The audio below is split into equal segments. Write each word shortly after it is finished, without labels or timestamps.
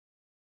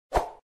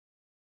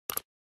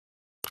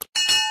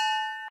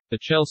The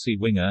Chelsea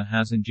winger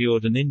has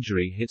endured an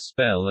injury-hit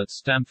spell at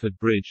Stamford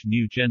Bridge.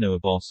 New Genoa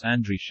boss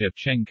Andriy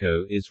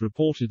Shevchenko is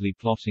reportedly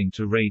plotting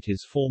to raid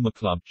his former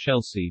club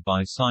Chelsea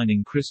by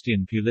signing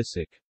Christian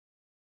Pulisic.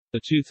 The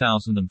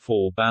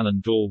 2004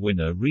 Ballon d'Or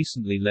winner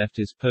recently left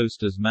his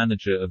post as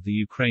manager of the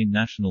Ukraine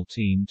national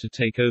team to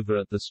take over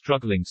at the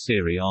struggling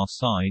Serie A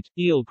side.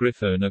 Il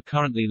Grifone are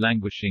currently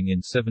languishing in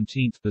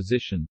 17th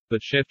position, but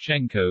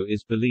Shevchenko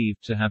is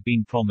believed to have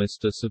been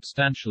promised a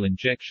substantial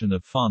injection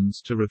of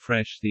funds to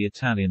refresh the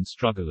Italian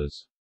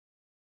strugglers.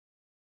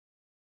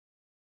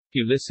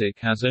 Pulisic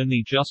has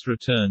only just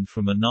returned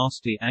from a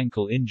nasty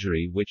ankle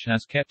injury which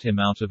has kept him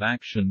out of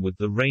action with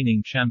the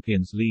reigning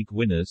Champions League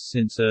winners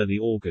since early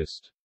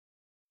August.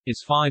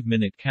 His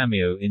 5-minute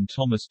cameo in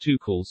Thomas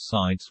Tuchel's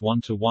side's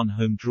 1-1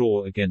 home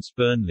draw against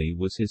Burnley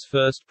was his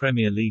first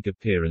Premier League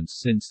appearance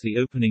since the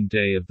opening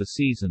day of the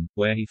season,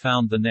 where he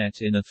found the net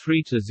in a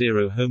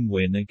 3-0 home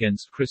win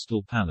against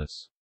Crystal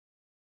Palace.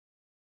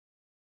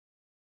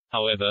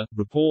 However,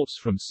 reports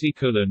from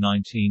Sicolo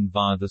 19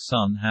 via The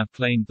Sun have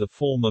claimed the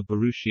former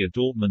Borussia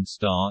Dortmund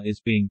star is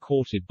being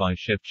courted by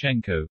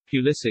Shevchenko.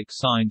 Pulisic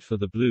signed for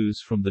the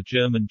Blues from the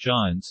German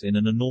Giants in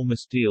an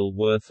enormous deal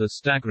worth a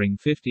staggering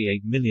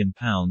 £58 million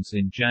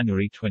in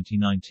January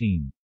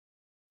 2019.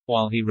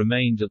 While he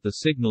remained at the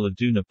Signal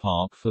Iduna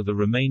Park for the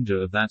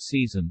remainder of that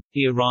season,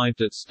 he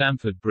arrived at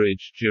Stamford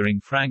Bridge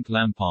during Frank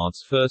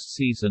Lampard's first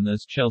season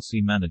as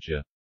Chelsea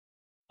manager.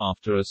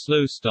 After a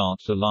slow start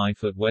to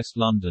life at West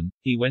London,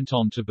 he went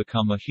on to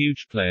become a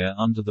huge player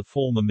under the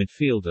former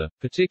midfielder,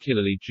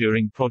 particularly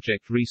during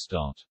Project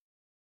Restart.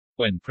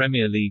 When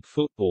Premier League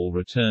football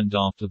returned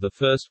after the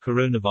first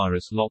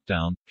coronavirus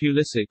lockdown,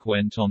 Pulisic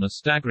went on a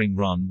staggering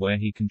run where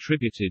he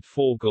contributed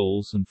 4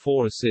 goals and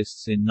 4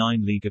 assists in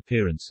 9 league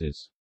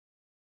appearances.